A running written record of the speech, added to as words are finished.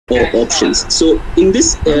options. So in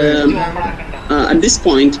this, at this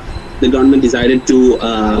point, the government decided to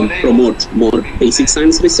promote more basic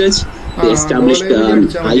science research. They established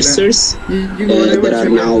ICERs. There are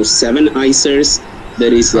now 7 ICERs.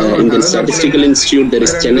 There is Indian Statistical Institute. There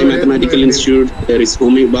is Chennai Mathematical Institute. There is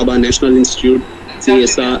Homi Bhabha National Institute.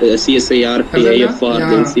 CSIR, AIFR,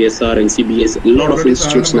 NCSR, NCBS, a lot of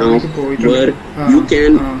institutes now where you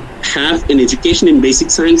can have an education in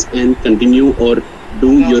basic science and continue or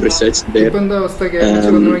do your research there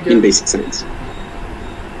in basic science.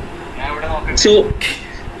 So,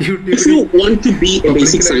 if you want to be a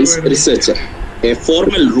basic science researcher, a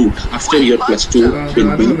formal route after your +2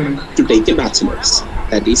 will be to take a bachelor's,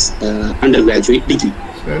 that is undergraduate degree,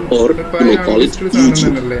 or you may call it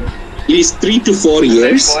UG. It is 3 to 4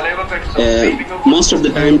 years. Most of the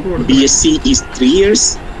time, BSc is 3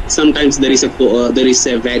 years. Sometimes there is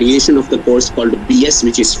a variation of the course called BS,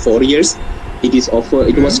 which is 4 years. It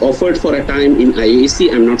was offered for a time in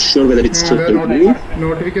IAC. I'm not sure whether it's still continuing.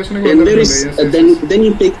 And there is then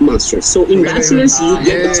you take masters. So in bachelor's, you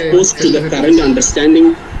get exposed to the current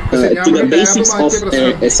understanding, to the basics of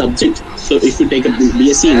a subject. So if you take a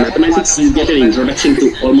BSc in mathematics, you get an introduction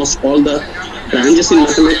to almost all the branches in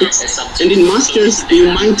mathematics. And in masters, you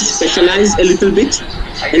might specialize a little bit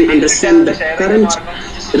and understand the current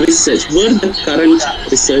research, where the current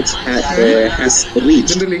research has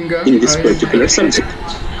reached in this particular subject.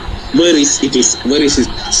 Where is it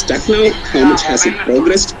stuck now? How much has it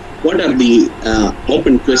progressed? What are the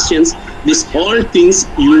open questions? These all things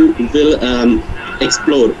you will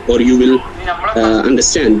explore, or you will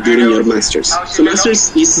understand during your masters. So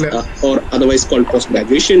masters is or otherwise called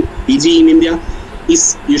post-graduation, PG in India,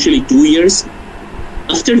 is usually 2 years.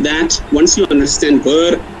 After that, once you understand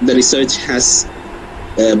where the research has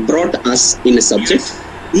brought us in a subject,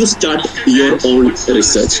 you start your own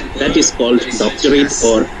research. That is called doctorate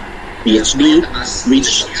or PhD,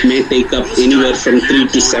 which may take up anywhere from 3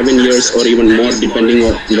 to 7 years or even more, depending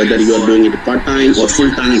on whether you are doing it part-time or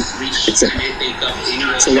full-time, etc.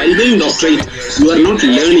 So while doing doctorate, you are not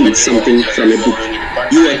learning something from a book.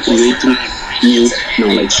 You are creating new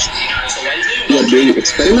knowledge. You are doing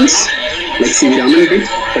experiments like C.V. Raman did,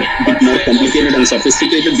 but a bit more complicated and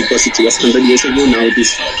sophisticated because it was 100 years ago. Now it is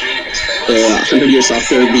 100 years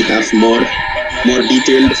after. We have more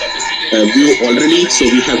detailed view already, so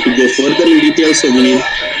we have to go further in detail. So we need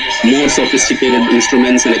more sophisticated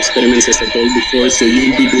instruments and experiments, as I told before. So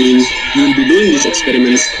you will be doing these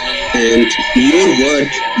experiments, and your work,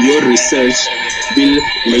 your research will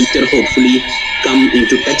later hopefully come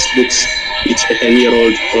into textbooks, which a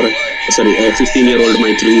 10-year-old or a 15-year-old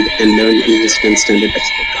might read and learn in his 10th standard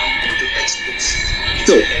textbook.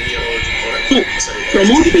 So, to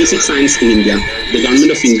promote basic science in India, the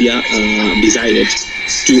government of India decided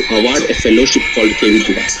to award a fellowship called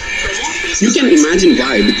Kvpy. You can imagine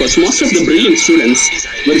why, because most of the brilliant students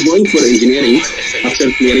were going for engineering after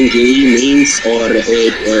clearing JEE mains or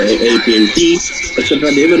APNT,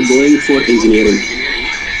 etc. They were going for engineering.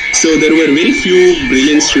 So there were very few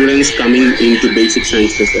brilliant students coming into basic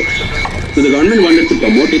science research. So the government wanted to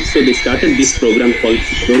promote it, so they started this program called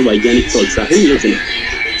Vaigyanik Protsahan Yojana.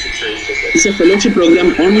 It's a fellowship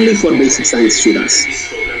program only for basic science students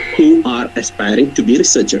who are aspiring to be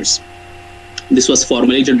researchers. This was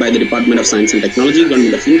formulated by the Department of Science and Technology,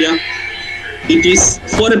 Government of India. It is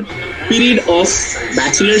for a period of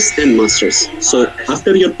bachelor's and master's. So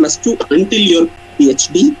after your +2 until your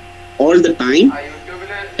PhD, all the time,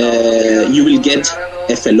 you will get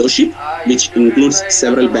a fellowship, which includes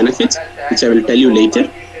several benefits, which I will tell you later.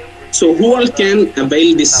 So who all can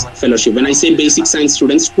avail this fellowship? When I say basic science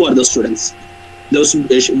students, who are those students? Those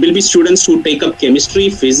will be students who take up chemistry,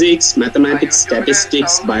 physics, mathematics,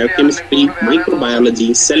 statistics, biochemistry,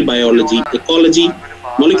 microbiology, cell biology, ecology,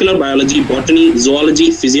 molecular biology, botany,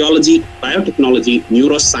 zoology, physiology, biotechnology,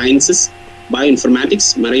 neurosciences,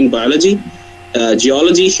 bioinformatics, marine biology,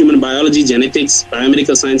 geology, human biology, genetics,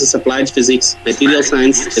 biomedical sciences, applied physics, material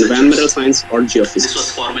science, environmental science, or geophysics.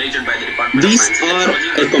 These are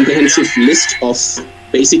a comprehensive list of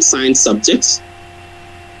basic science subjects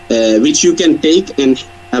which you can take and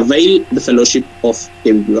avail the fellowship of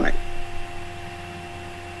Kvpy.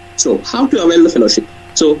 So, how to avail the fellowship?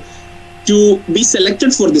 So, to be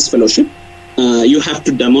selected for this fellowship, you have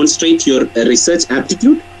to demonstrate your research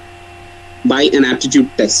aptitude by an aptitude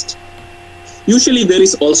test. Usually there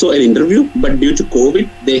is also an interview, but due to COVID,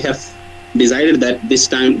 they have decided that this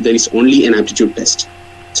time there is only an aptitude test.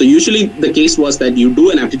 So usually the case was that you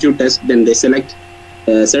do an aptitude test, then they select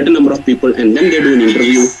a certain number of people, and then they do an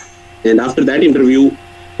interview. And after that interview,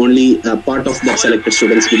 only a part of the selected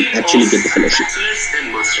students will actually get the fellowship.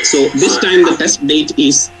 So this time the test date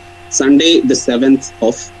is Sunday, the 7th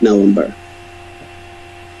of November.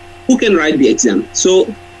 Who can write the exam? So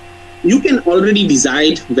you can already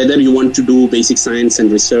decide whether you want to do basic science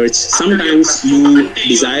and research. Sometimes you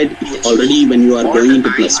decide already when you are going into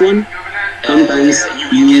 +1. Sometimes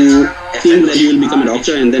you think that you will become a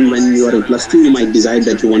doctor, and then when you are in +2, you might decide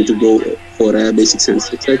that you want to go for a basic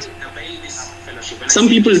science research. Some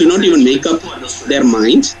people do not even make up their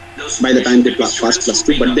mind by the time they pass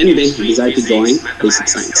 +2, but then they decide to join basic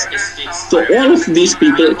science. So all of these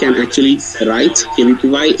people can actually write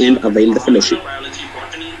Kvpy and avail the fellowship.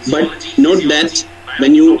 But note that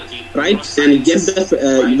when you write and get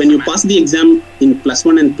when you pass the exam in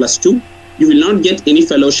 +1 and +2, you will not get any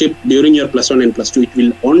fellowship during your +1 and +2. It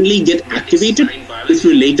will only get activated if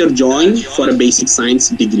you later join for a basic science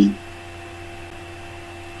degree.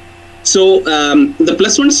 So the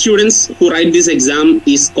 +1 students who write this exam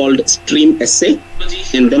is called stream essay,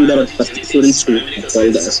 and then there are students who are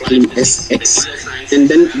called stream SX, and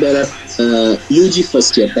then there are UG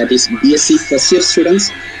first year, that is BSc first year students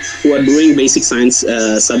who are doing basic science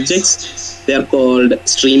subjects. They are called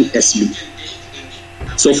stream SB.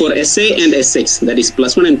 So for SA and SX, that is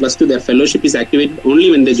 +1 and +2, their fellowship is activated only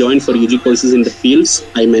when they join for UG courses in the fields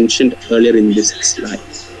I mentioned earlier in this slide.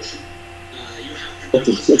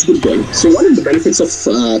 Okay, let's get going. So what are the benefits of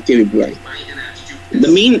Kvpy?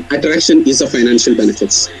 The main attraction is the financial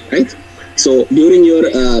benefits, right? So during your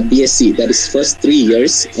BSc, that is first 3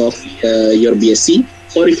 years of your BSc,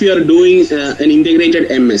 or if you are doing an integrated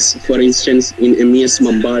MS, for instance, in MES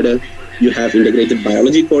Mambada, you have integrated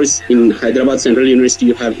biology course. In Hyderabad Central University,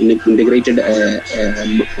 you have integrated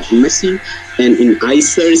MSc, and in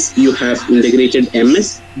ICERS, you have integrated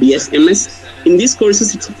MS, BSMS. In these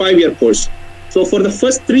courses, it's a 5-year course. So for the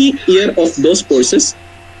first 3 years of those courses,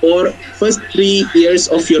 or first 3 years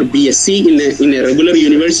of your BSc in a regular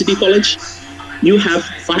university college, you have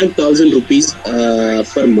 5,000 rupees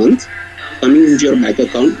per month coming into your bank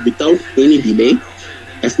account without any delay.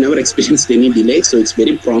 I've never experienced any delay, so it's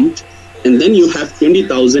very prompt. And then you have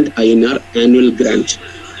 20,000 INR annual grant.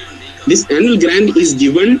 This annual grant is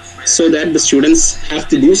given so that the students have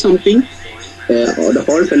to do something. The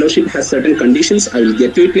whole fellowship has certain conditions. I will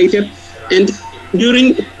get to it later. And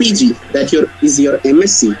during PG, that is your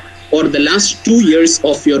MSc, or the last 2 years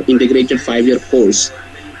of your integrated 5-year course,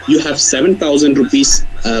 you have 7,000 rupees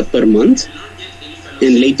per month,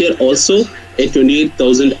 and later also a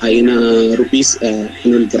 28,000 rupees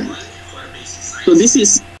annual grant. So this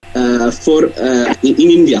is for in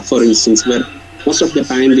India, for instance, where most of the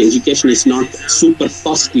time the education is not super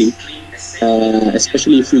costly,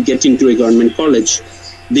 especially if you get into a government college.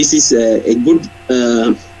 This is a good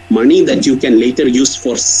money that you can later use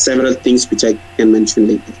for several things, which I can mention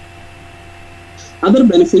later. Other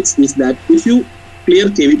benefits is that if you clear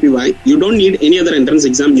Kvpy, you don't need any other entrance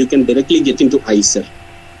exam. You can directly get into ICER.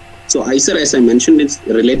 So ICER, as I mentioned, is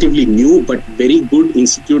relatively new but very good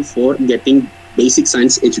institute for getting basic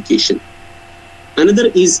science education. Another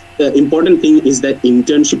is important thing is that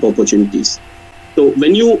internship opportunities. So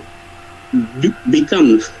when you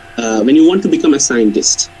when you want to become a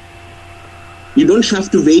scientist, you don't have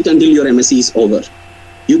to wait until your MSc is over.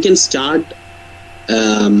 You can start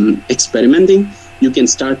experimenting. You can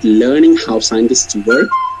start learning how scientists work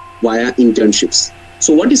via internships.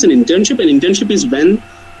 So what is an internship? An internship is when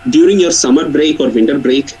during your summer break or winter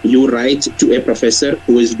break, you write to a professor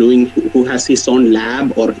who has his own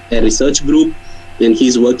lab or a research group, and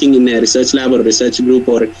he's working in a research lab or research group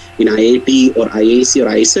or in IIT or IIC or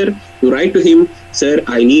ICER. You write to him, sir,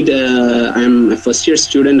 I'm a first year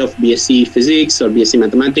student of BSc Physics or BSc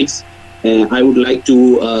Mathematics. I would like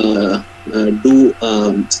to do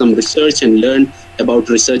some research and learn about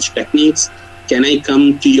research techniques. Can I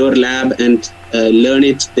come to your lab and learn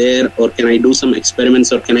it there, or can I do some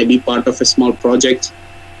experiments, or can I be part of a small project?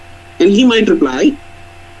 And he might reply,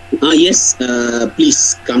 yes,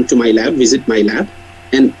 please come to my lab, visit my lab.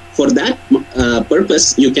 And for that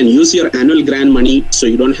purpose, you can use your annual grant money, so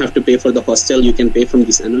you don't have to pay for the hostel. You can pay from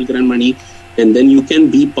this annual grant money, and then you can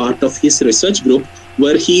be part of his research group,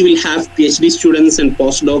 where he will have PhD students and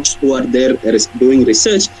postdocs who are there doing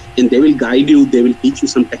research, and they will guide you, they will teach you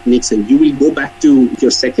some techniques, and you will go back to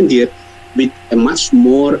your second year with a much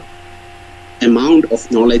more amount of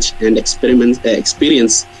knowledge and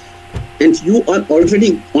experience. And you are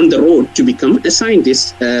already on the road to become a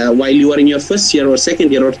scientist while you are in your first year or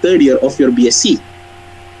second year or third year of your BSc.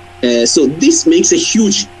 So this makes a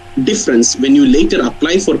huge difference when you later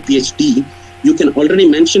apply for PhD. You can already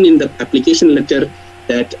mention in the application letter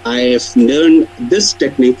that I have learned this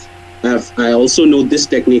technique. I also know this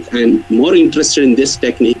technique. I'm more interested in this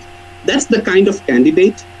technique. That's the kind of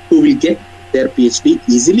candidate who will get their PhD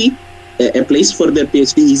easily a place for their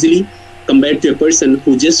PhD easily compared to a person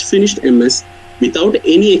who just finished MS without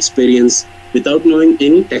any experience, without knowing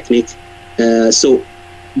any technique. So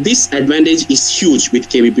this advantage is huge with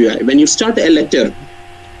Kvpy. When you start a letter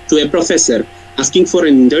to a professor asking for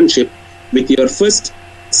an internship with your first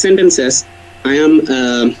sentences, I am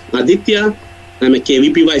Aditya, I'm a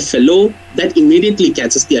Kvpy fellow, that immediately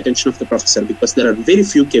catches the attention of the professor because there are very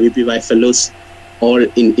few Kvpy fellows all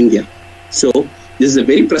in India. So this is a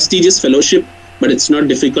very prestigious fellowship, but it's not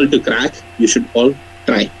difficult to crack. You should all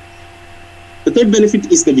try. The third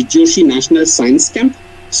benefit is the Vigjoshi National Science Camp.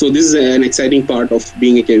 So this is an exciting part of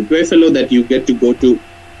being a Kvpy fellow, that you get to go to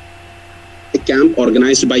a camp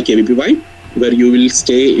organized by Kvpy, where you will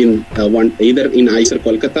stay in either in IISER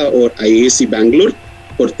Kolkata or IISc Bangalore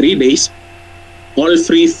for 3 days. All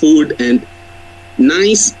free food and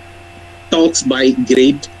nice talks by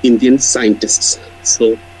great Indian scientists.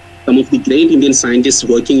 So some of the great Indian scientists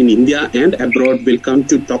working in India and abroad will come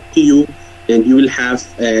to talk to you, and you will have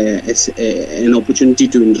an opportunity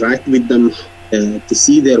to interact with them, to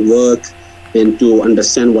see their work and to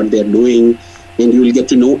understand what they're doing. And you will get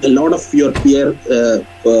to know a lot of your peer, a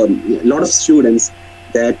lot of students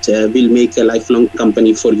that will make a lifelong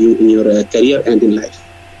company for you in your career and in life.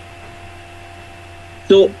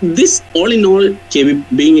 So this, all in all,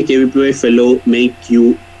 being a Kvpy fellow make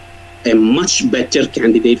you a much better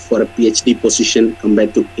candidate for a PhD position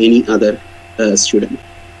compared to any other student.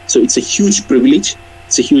 So it's a huge privilege,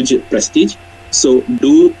 it's a huge prestige. So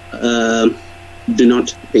do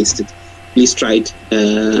not waste it. Please try it,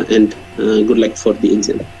 and good luck for the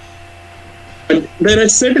exam. But there are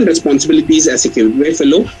certain responsibilities as a Kvpy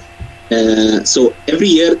fellow. So every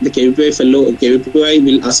year, the Kvpy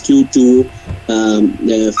will ask you to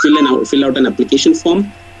fill out an application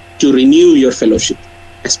form to renew your fellowship.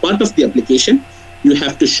 As part of the application, you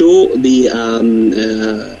have to show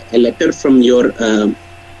a letter from your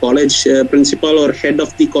college principal or head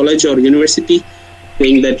of the college or university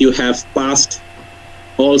saying that you have passed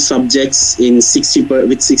all subjects in with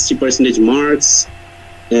 60% marks,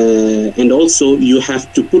 and also you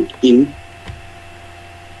have to put in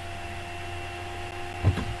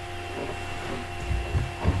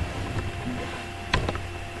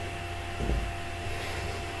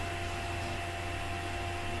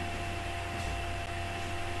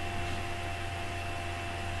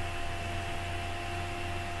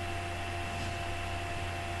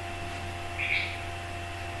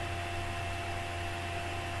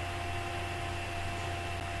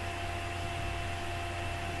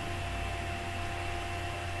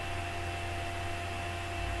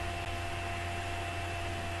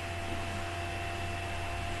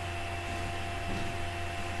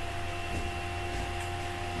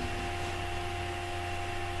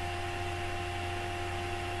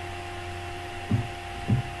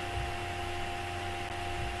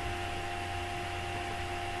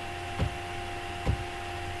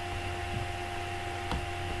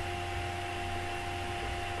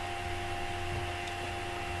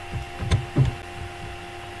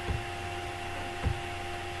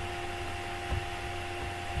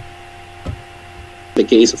the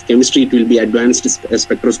case of chemistry, it will be advanced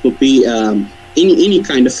spectroscopy. Any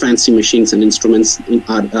kind of fancy machines and instruments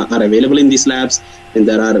are available in these labs, and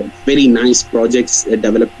there are very nice projects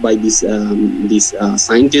developed by these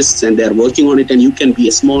scientists, and they are working on it, and you can be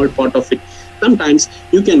a small part of it. Sometimes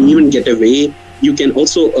you can even get away. You can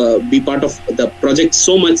also be part of the project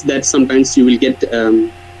so much that sometimes you will get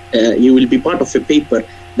you will be part of a paper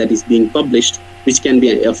that is being published, which can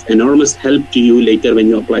be of enormous help to you later when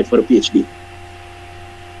you apply for a PhD.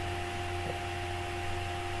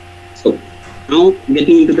 So now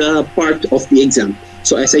getting into the part of the exam.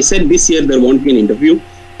 So as I said, this year there won't be an interview.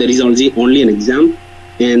 There is only an exam.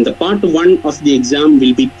 And the part 1 of the exam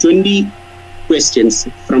will be 20 questions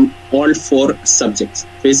from all 4 subjects: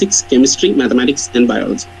 physics, chemistry, mathematics, and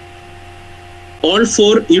biology. All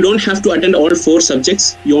 4, you don't have to attend all 4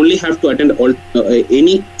 subjects. You only have to attend all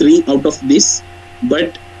any 3 out of this.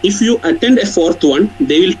 But if you attend a 4th one,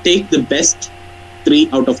 they will take the best 3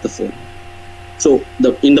 out of the 4. So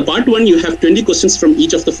in the part 1, you have 20 questions from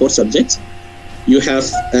each of the 4 subjects. You have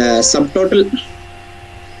a subtotal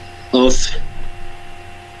of,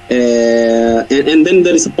 and then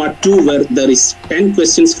there is a part 2 where there is 10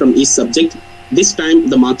 questions from each subject. This time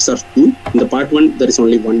the marks are 2. In the part 1, there is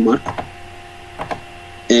only 1 mark.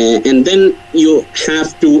 And then you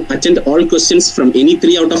have to attend all questions from any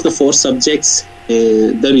 3 out of the 4 subjects.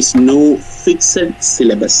 There is no fixed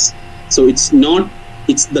syllabus. So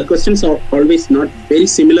the questions are always not very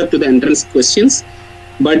similar to the entrance questions,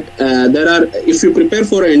 but if you prepare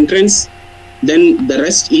for an entrance, Then the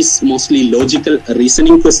rest is mostly logical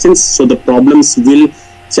reasoning questions. So the problems will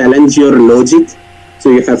challenge your logic. So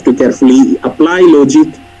you have to carefully apply logic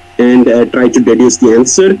and try to deduce the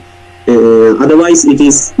answer. Otherwise, it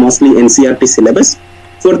is mostly NCERT syllabus.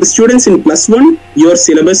 For the students in +1, your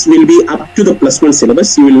syllabus will be up to the +1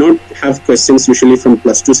 syllabus. You will not have questions usually from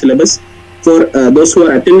 +2 syllabus. For those who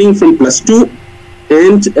are attending from +2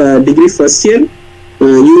 and degree first year,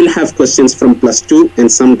 you will have questions from +2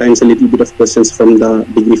 and sometimes a little bit of questions from the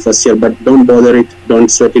degree first year. But don't bother it, don't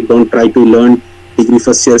sweat it, don't try to learn degree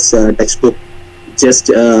first year's textbook.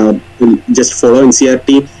 Just follow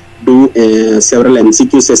NCERT, do several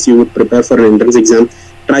MCQs as you would prepare for an entrance exam.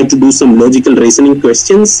 Try to do some logical reasoning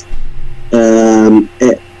questions.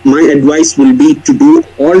 My advice will be to do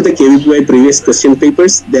all the Kvpy previous question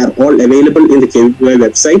papers. They are all available in the Kvpy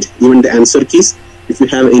website, even the answer keys. If you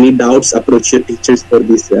have any doubts, approach your teachers for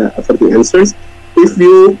this for the answers. If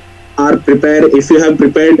you have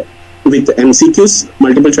prepared with MCQs,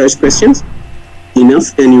 multiple choice questions,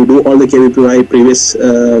 enough, and you do all the Kvpy previous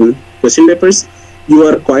question papers, you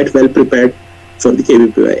are quite well prepared for the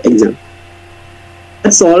Kvpy exam.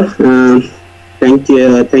 That's all. Thank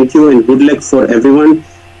you, and good luck for everyone.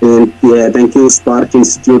 And thank you, Spark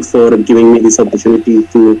Institute, for giving me this opportunity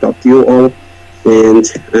to talk to you all.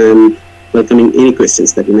 And welcoming any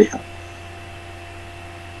questions that you may have.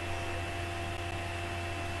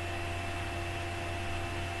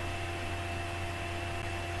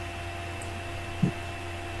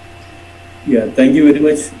 Yeah, thank you very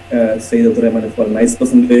much, Sayyid Abdurrahman, for a nice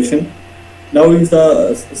presentation. Now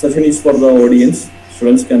the session is for the audience.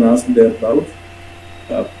 Students can ask their doubt.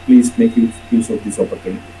 Please make use of this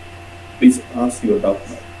opportunity. Please ask your doubt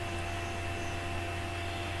now.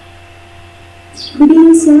 Good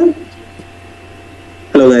evening, sir.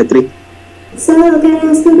 Hello, Gayatri. Sir, can I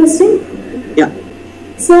ask a question? Yeah.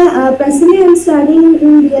 Sir, presently I am studying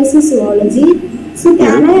in BSc Zoology. So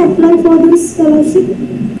can I apply for this scholarship?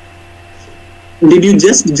 Did you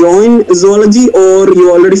just join zoology or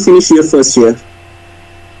you already finished your first year?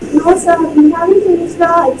 No, sir. We haven't finished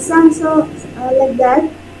the exams like that.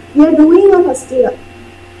 We are doing our first year.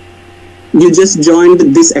 You just joined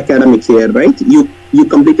this academic year, right? You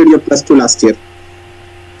completed your +2 last year.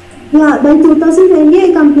 Yeah, by 2020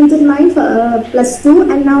 I completed my +2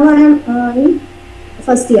 and now I am in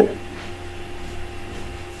first year.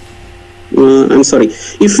 I'm sorry.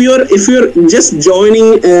 If you're just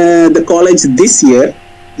joining the college this year,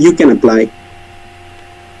 you can apply.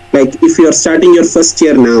 Like if you are starting your first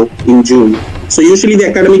year now in June, so usually the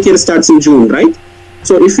academic year starts in June, right?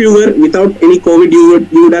 So if you were without any COVID,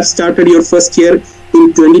 you would have started your first year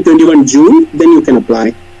in 2021 June, then you can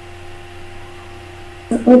apply.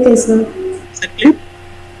 Okay, sir. Is that clear?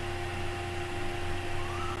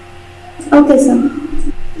 Okay, sir.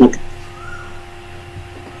 Okay.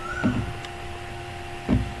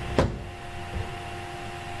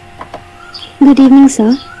 Good evening,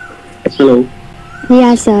 sir. Hello.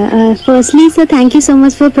 Yeah, sir. Firstly, sir, thank you so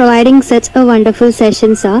much for providing such a wonderful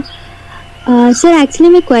session, sir. Sir, actually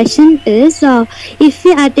my question is, if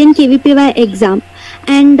we attend Kvpy exam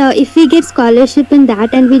and if we get scholarship in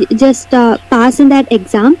that and we just pass in that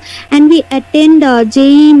exam and we attend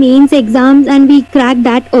JEE mains exams and we crack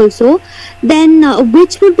that also, then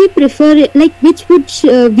which would be which would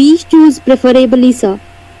we choose preferably, sir?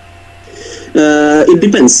 It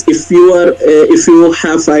depends. If you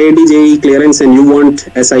have IIT JEE clearance and you want,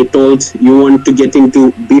 as I told, you want to get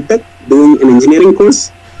into BTech, doing an engineering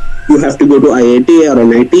course, you have to go to IIT or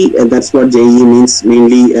NIT, and that's what JEE means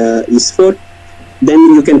mainly is for. Then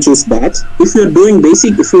you can choose that. If you're doing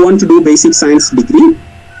basic, if you want to do basic science degree,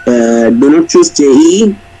 do not choose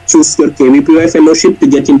JEE. Choose your Kvpy fellowship to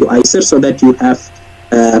get into ICER, so that you have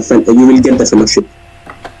you will get the fellowship.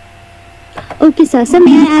 Okay, sir. So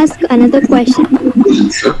may I ask another question?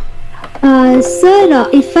 Sure. Sir,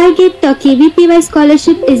 if I get Kvpy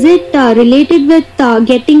scholarship, is it related with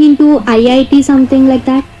getting into IIT, something like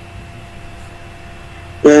that?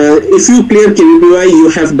 If you clear Kvpy, you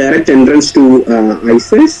have direct entrance to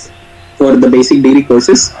ICES for the basic degree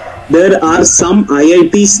courses. There are some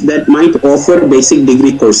IITs that might offer basic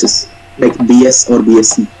degree courses like BS or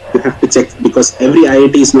BSc. You have to check because every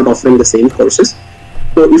IIT is not offering the same courses.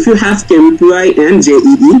 So if you have Kvpy and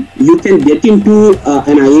JEE, you can get into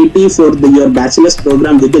an IIT for your bachelor's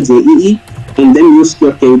program with the JEE and then use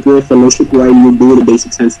your Kvpy fellowship while you do the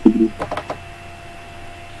basic science degree.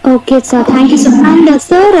 Okay, sir. Thank you, sir. And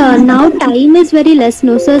sir, now time is very less,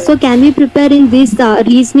 no, sir. So can we prepare in this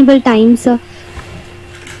reasonable time, sir?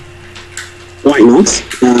 Why not?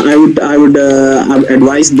 I would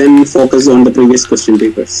advise then focus on the previous question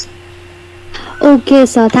papers. Okay,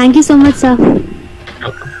 sir. Thank you so much, sir.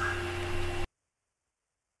 Welcome.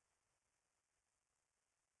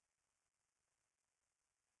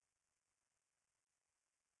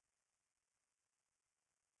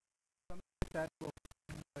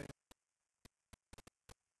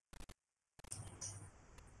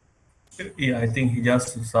 Yeah, I think he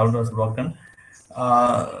just sound was broken.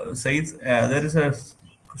 Says there is a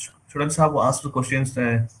students have asked questions.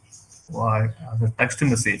 Why the text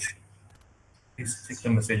message? Please check the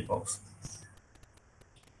message box.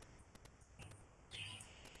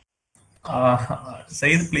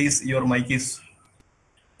 Said, please, your mic is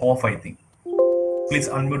off, I think. Please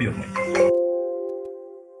unmute your mic.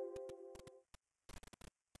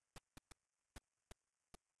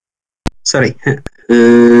 Sorry,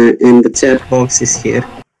 and the chat box is here.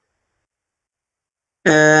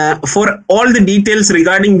 For all the details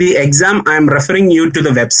regarding the exam, I'm referring you to the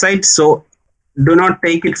website. So do not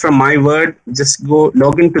take it from my word. Just go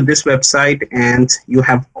log into this website and you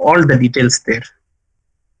have all the details there.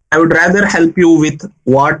 I would rather help you with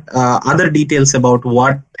what other details about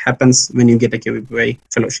what happens when you get a Kvpy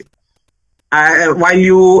fellowship. While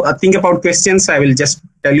you think about questions, I will just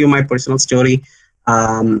tell you my personal story.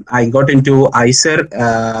 I got into ICER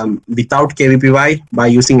without Kvpy by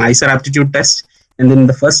using ICER aptitude test. And then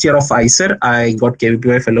the first year of ICER, I got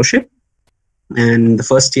Kvpy fellowship. And the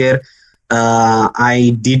first year,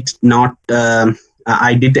 I did not.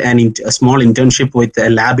 I did a small internship with a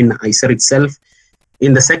lab in ICER itself.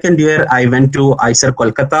 In the second year, I went to ICER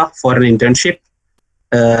Kolkata for an internship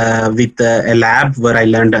with a lab where I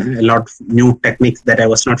learned a lot of new techniques that I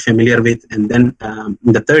was not familiar with. And then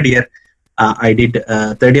in the third year,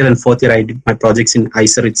 third year and fourth year, I did my projects in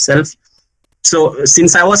ICER itself. So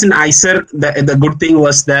since I was in ICER, the good thing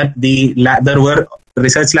was that there were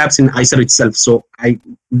research labs in ICER itself. So I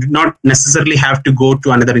did not necessarily have to go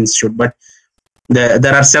to another institute, but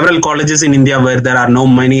there are several colleges in India where there are no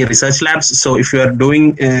many research labs. So if you are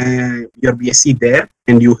doing your BSc there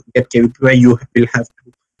and you get Kvpy, you will have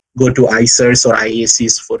to go to ICERs or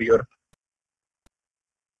IACs for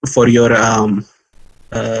your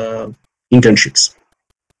internships.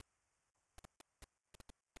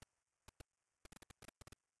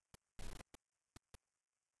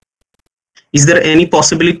 Is there any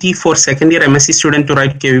possibility for second year MSc student to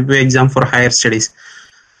write Kvpy exam for higher studies?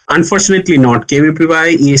 Unfortunately not.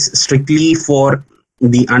 Kvpy is strictly for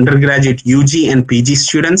the undergraduate UG and PG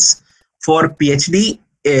students. For PhD,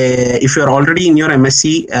 if you're already in your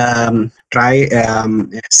MSc, try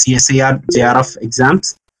CSIR JRF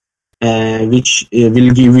exams, which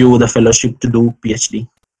will give you the fellowship to do PhD.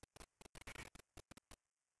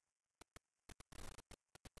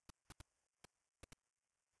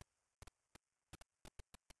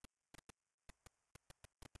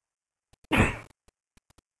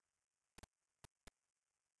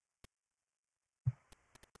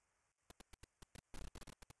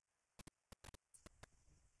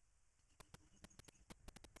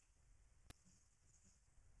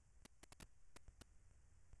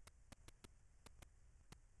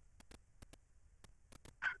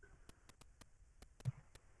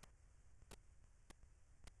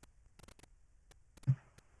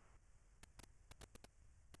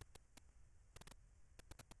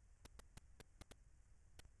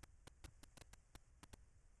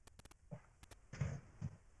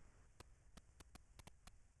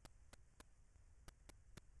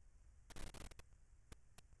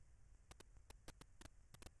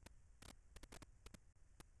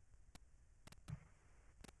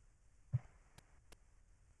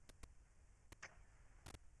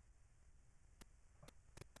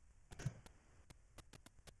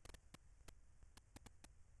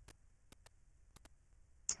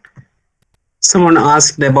 Someone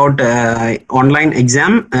asked about online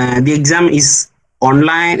exam. The exam is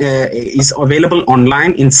online, is available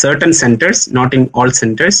online in certain centers, not in all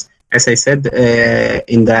centers. As I said,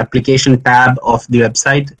 in the application tab of the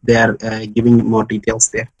website, they are giving more details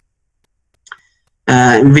there.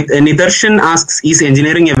 With Nidarshan asks, is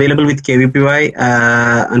engineering available with Kvpy?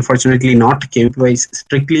 Unfortunately not. Kvpy is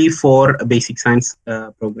strictly for basic science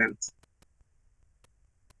programs.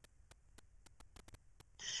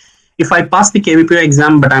 If I pass the Kvpy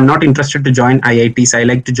exam, but I'm not interested to join IITs, I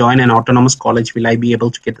like to join an autonomous college, will I be able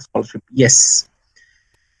to get a scholarship? Yes.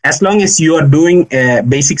 As long as you are doing a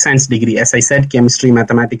basic science degree, as I said, chemistry,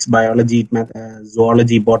 mathematics, biology,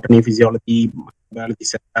 zoology, botany, physiology, biology,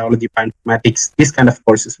 biology, bioinformatics, these kind of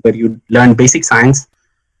courses where you learn basic science,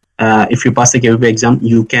 if you pass the Kvpy exam,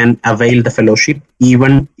 you can avail the fellowship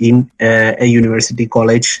even in a university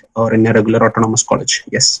college or in a regular autonomous college.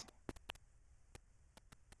 Yes.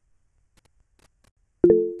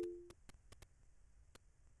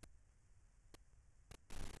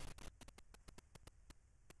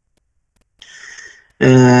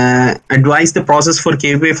 advise the process for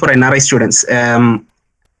KVPY for NRI students.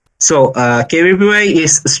 KVPY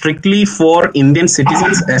is strictly for Indian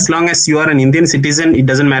citizens. As long as you are an Indian citizen, it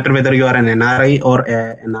doesn't matter whether you are an NRI or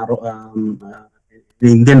an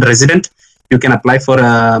Indian resident, you can apply for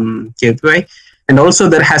KVPY. And also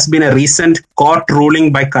there has been a recent court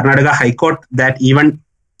ruling by Karnataka High Court that even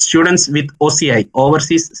students with OCI,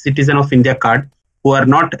 Overseas Citizen of India card, who are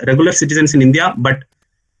not regular citizens in India, but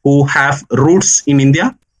who have roots in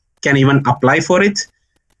India, can even apply for it.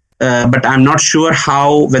 But I'm not sure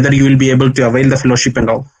whether you will be able to avail the fellowship and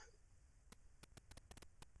all.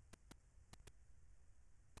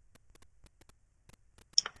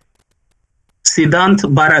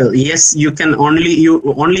 Siddhant Baral, yes, you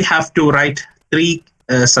only have to write 3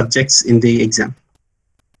 subjects in the exam.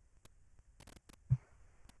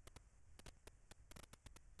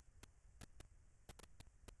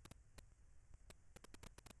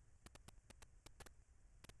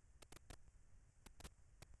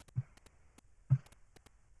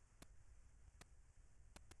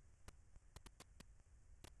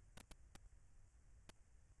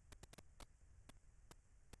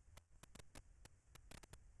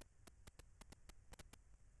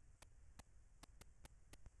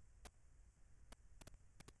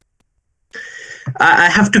 I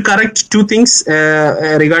have to correct 2 things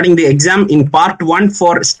regarding the exam. In part 1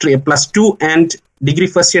 for +2 and degree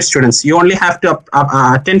first year students, you only have to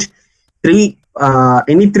attend any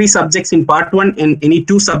 3 subjects in part 1 and any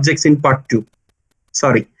 2 subjects in part 2.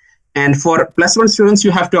 Sorry. And for +1 students,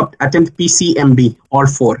 you have to attend PCMB, all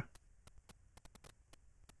 4.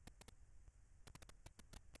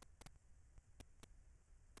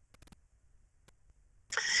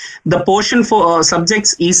 The portion for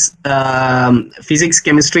subjects is physics,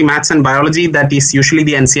 chemistry, maths, and biology. That is usually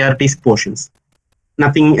the NCERT portions.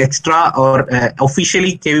 Nothing extra, or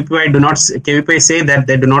officially KVPy say that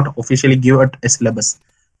they do not officially give out a syllabus.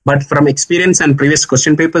 But from experience and previous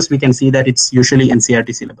question papers, we can see that it's usually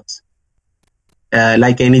NCERT syllabus,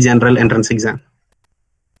 like any general entrance exam.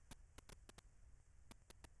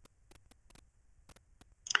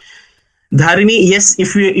 Dharini, yes,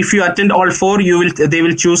 if you attend all 4, they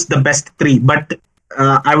will choose the best 3. But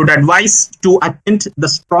I would advise to attend the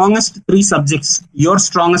strongest 3 subjects, your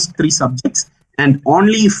strongest 3 subjects, and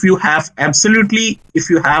only if you have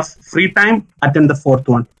free time, attend the 4th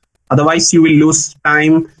one. Otherwise, you will lose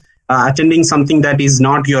time attending something that is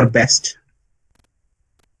not your best.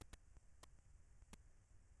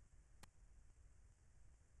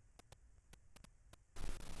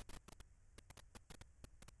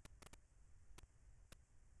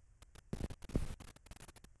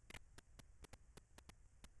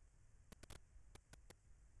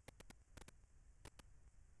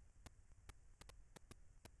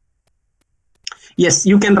 Yes,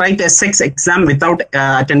 you can write a SX exam without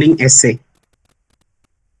attending essay.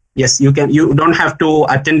 Yes, you can. You don't have to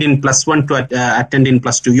attend in +1 to attend in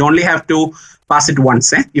 +2. You only have to pass it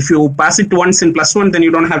once. If you pass it once in +1, then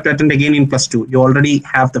you don't have to attend again in +2. You already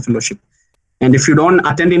have the fellowship. And if you don't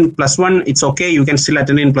attend in +1, it's okay. You can still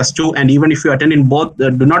attend in +2. And even if you attend in both,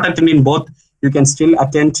 do not attend in both, you can still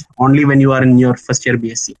attend only when you are in your first year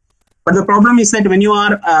BSc. But the problem is that when you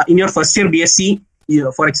are in your first year BSc,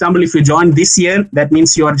 for example, if you join this year, that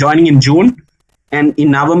means you are joining in June, and in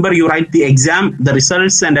November you write the exam, the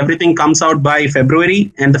results and everything comes out by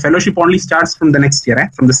February, and the fellowship only starts from the next year,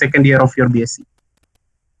 from the second year of your BSc.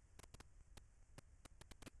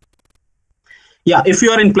 Yeah, if you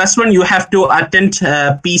are in +1, you have to attend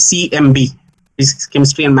PCMB, Physics,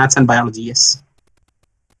 Chemistry and Maths and Biology, yes.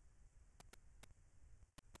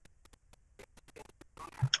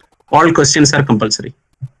 All questions are compulsory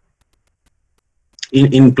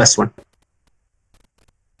in +1.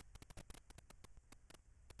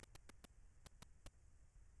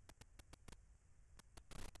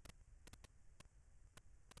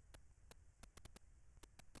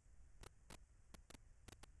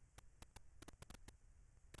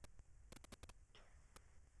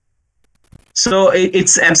 So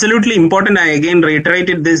it's absolutely important. I again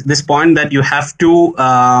reiterated this point that you have to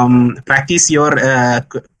practice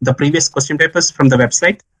the previous question papers from the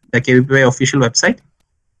website, the KVPy official website.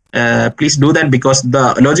 Please do that, because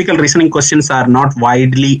the logical reasoning questions are not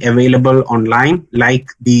widely available online like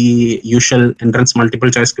the usual entrance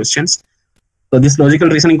multiple choice questions. So these logical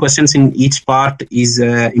reasoning questions in each part is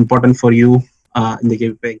important for you in the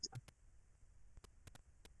KVPy exam.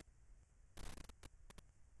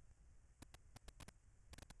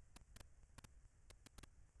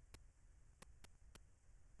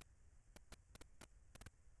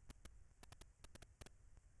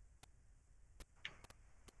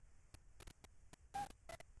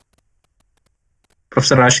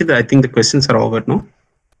 Professor Rashid, I think the questions are over, no?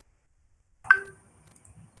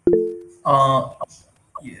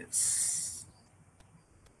 Yes.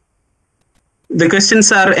 The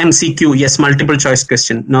questions are MCQ, yes, multiple choice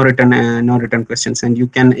question, no written questions, and you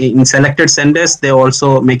can in selected centers they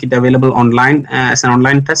also make it available online as an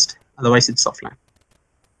online test. Otherwise, it's offline.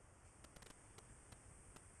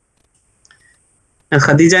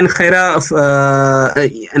 Khadija and Khaira,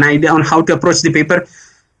 an idea on how to approach the paper.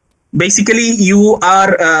 Basically, you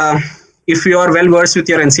are if you are well versed with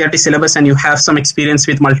your NCERT syllabus and you have some experience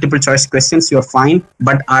with multiple choice questions, you're fine.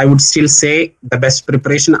 But I would still say the best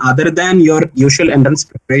preparation other than your usual entrance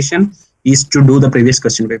preparation is to do the previous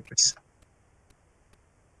question papers.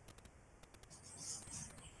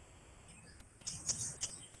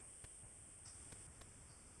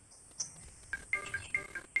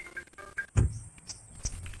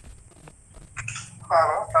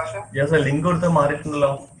 Yes, a link or the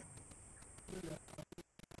Maritundalo.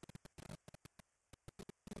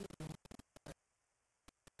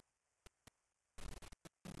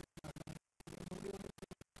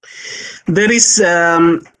 There is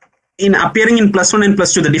in appearing in +1 and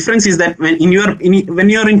 +2, the difference is that when you're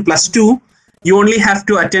in +2, you only have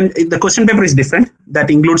to attend. The question paper is different. That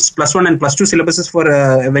includes +1 and +2 syllabuses for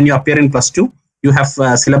when you appear in +2. You have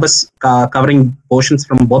syllabus covering portions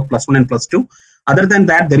from both +1 and +2. Other than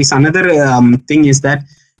that, there is another thing is that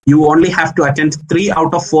you only have to attend 3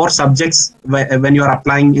 out of 4 subjects when you are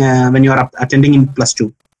applying when you are attending in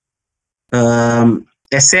 +2.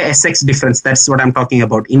 Essay SX difference, that's what I'm talking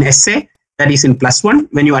about. In essay, that is in +1,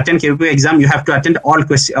 when you attend Kvpy exam, you have to attend all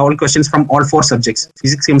questions from all 4 subjects: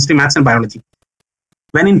 physics, chemistry, maths, and biology.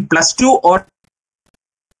 When in +2 or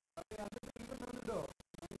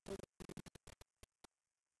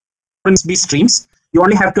B streams, you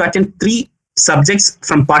only have to attend 3 subjects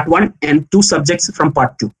from part 1 and 2 subjects from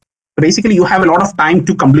part 2. Basically, you have a lot of time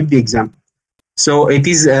to complete the exam. So it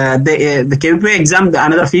is the Kvpy exam.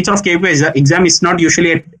 Another feature of Kvpy exam is not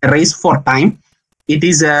usually a race for time. It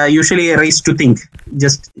is usually a race to think.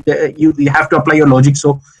 Just you have to apply your logic.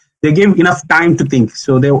 So they give enough time to think.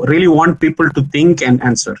 So they really want people to think and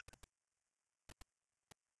answer.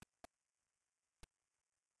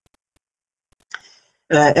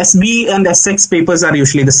 SB and SX papers are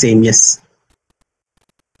usually the same. Yes.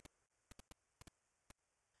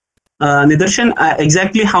 Nidarshan,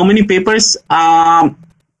 exactly how many papers? I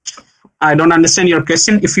don't understand your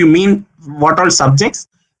question. If you mean what all subjects,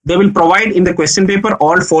 they will provide in the question paper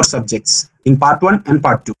all 4 subjects in part 1 and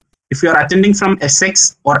part 2. If you are attending from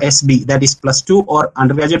SX or SB, that is +2 or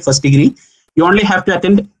undergraduate first degree, you only have to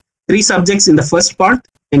attend 3 subjects in the first part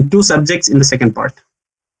and 2 subjects in the second part.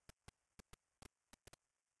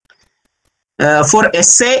 For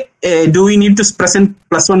essay, do we need to present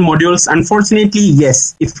 +1 modules? Unfortunately,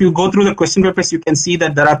 yes. If you go through the question papers, you can see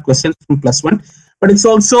that there are questions from +1, but it's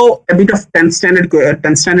also a bit of 10th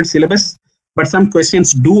standard syllabus. But some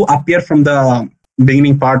questions do appear from the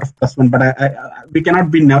beginning part of +1. But we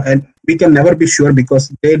can never be sure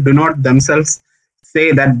because they do not themselves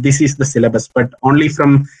say that this is the syllabus. But only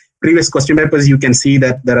from previous question papers, you can see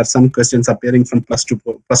that there are some questions appearing from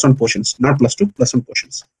 +1 portions, not +2, +1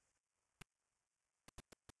 portions.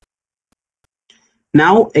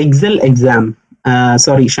 Now, Excel exam.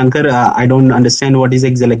 Sorry, Shankar, I don't understand what is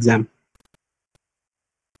Excel exam.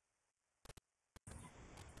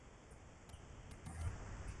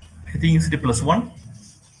 I think it's the +1.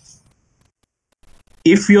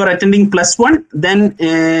 If you are attending +1, then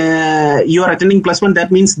you are attending +1.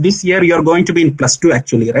 That means this year you are going to be in +2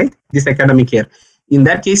 actually, right? This academic year. In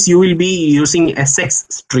that case, you will be using SX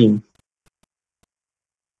stream.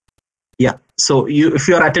 Yeah. So if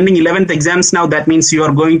you are attending 11th exams now, that means you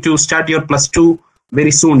are going to start your +2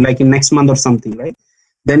 very soon, like in next month or something, right?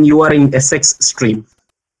 Then you are in SX stream.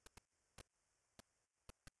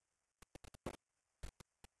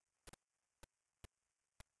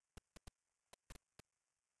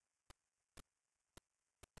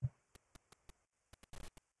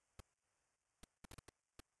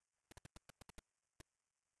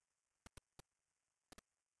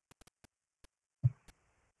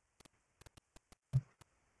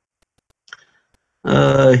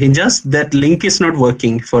 Hijaz, that link is not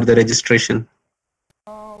working for the registration.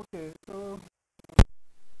 Okay.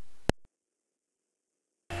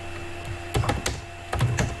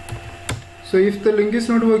 So if the link is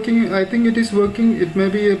not working, I think it is working. It may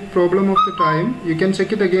be a problem of the time. You can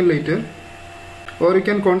check it again later, or you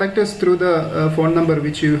can contact us through the phone number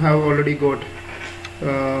which you have already got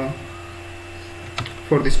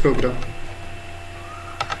for this program.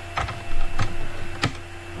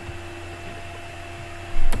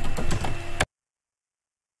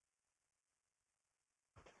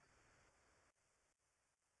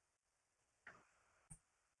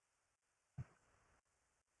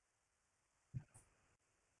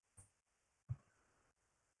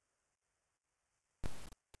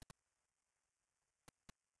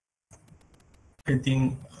 I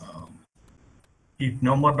think if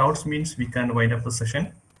no more doubts means we can wind up the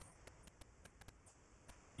session.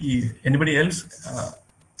 Anybody else?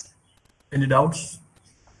 Any doubts?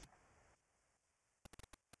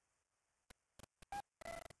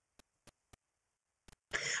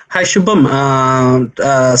 Hi Shubham,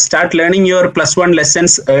 start learning your +1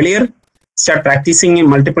 lessons earlier. Start practicing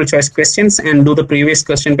multiple choice questions and do the previous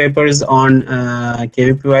question papers on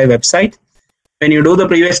Kvpy website. When you do the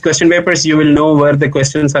previous question papers, you will know where the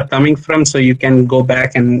questions are coming from, so you can go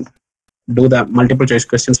back and do the multiple choice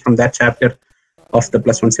questions from that chapter of the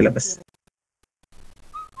 +1 syllabus.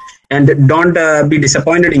 And don't be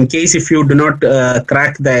disappointed in case if you do not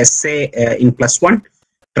crack the essay in +1.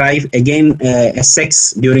 Try again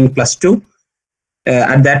SX during +2.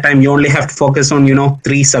 At that time, you only have to focus on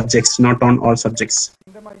 3 subjects, not on all subjects.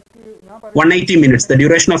 180 minutes. The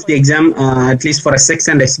duration of the exam, at least for SX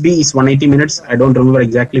and SB, is 180 minutes. I don't remember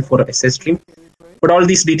exactly for SS stream, but all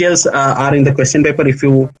these details are in the question paper. If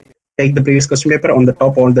you take the previous question paper, on the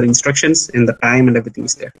top, all the instructions and the time and everything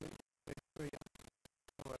is there.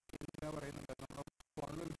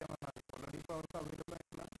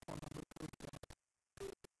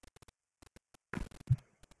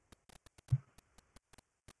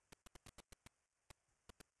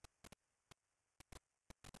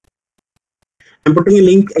 I'm putting a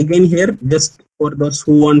link again here just for those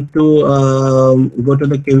who want to go to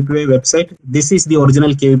the Kvpy website. This is the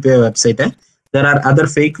original Kvpy website. There are other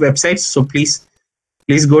fake websites, so please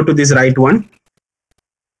go to this right one.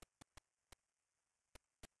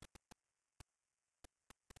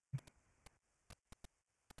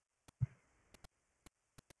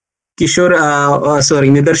 Kishore, sorry,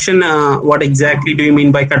 Nidarshan, what exactly do you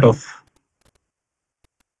mean by cutoff?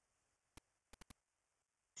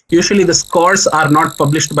 Usually the scores are not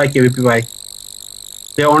published by Kvpy.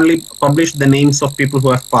 They only publish the names of people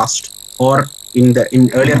who have passed, or in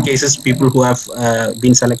earlier cases, people who have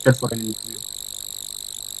been selected for an interview.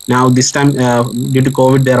 Now this time, due to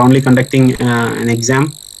COVID, they are only conducting an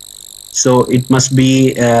exam. So it must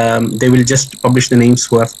be, they will just publish the names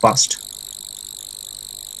who have passed.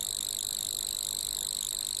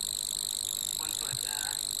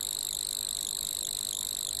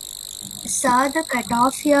 Sir, the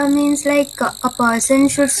cutoff here means like a person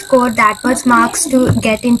should score that much marks to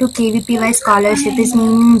get into Kvpy scholarship is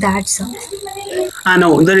meaning that, sir?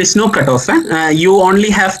 No, there is no cutoff. You only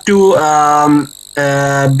have to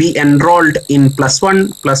be enrolled in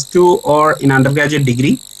 +1, +2 or in undergraduate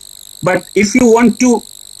degree. But if you want to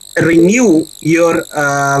renew your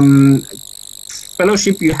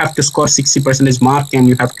fellowship, you have to score 60% mark and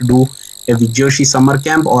you have to do a Vidyoshi summer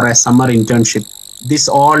camp or a summer internship. This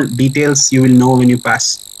all details you will know when you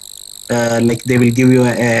pass. Like they will give you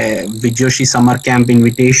a Vidyoshi summer camp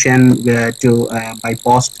invitation to by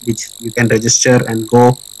post, which you can register and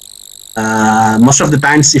go. Most of the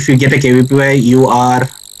times, if you get a Kvpy, you are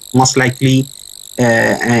most likely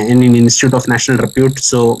in an institute of national repute.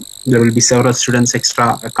 So there will be several students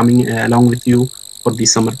extra coming along with you for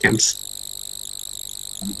these summer camps.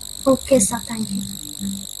 Okay, sir. Thank you.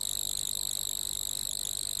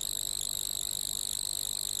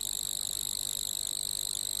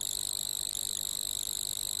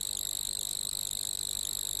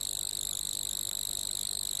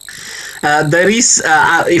 There is,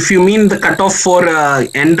 if you mean the cutoff for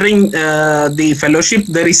entering the fellowship,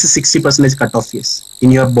 there is a 60% cutoff, yes,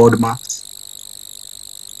 in your board marks.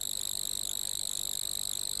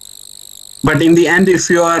 But in the end, if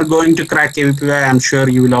you are going to crack Kvpy, I'm sure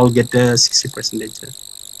you will all get 60%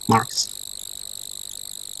 marks.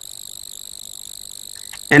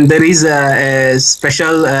 And there is a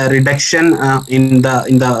special reduction in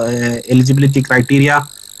the eligibility criteria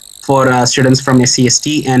for students from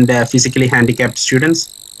SC/ST and physically handicapped students.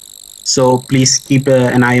 So please keep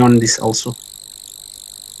an eye on this also.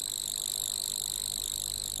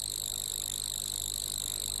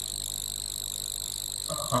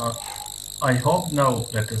 I hope now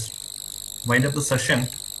let us wind up the session.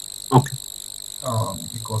 Okay.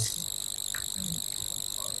 Because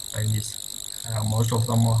time is most of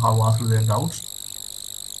them have asked their doubts.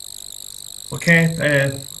 Okay,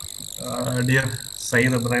 dear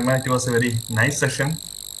Saeed Ibrahim, it was a very nice session,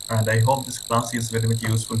 and I hope this class is very much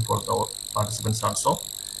useful for the participants also.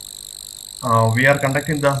 We are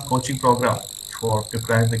conducting the coaching program for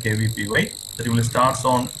preparing the Kvpy that will start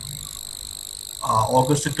on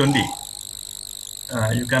August 20.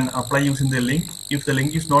 You can apply using the link. If the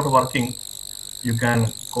link is not working, you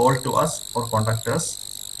can call to us or contact us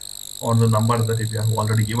on the number that we have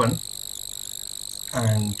already given.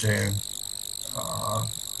 And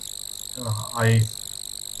I'm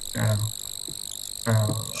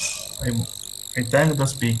I thank the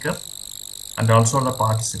speaker and also the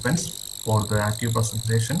participants for the active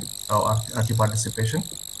presentation or active participation.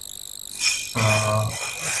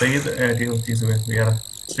 Sayed, we are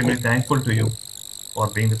extremely thankful to you for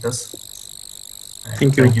being with us.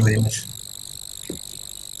 Thank you. Thank you very much.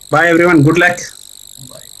 Bye everyone. Good luck.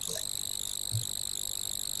 Bye.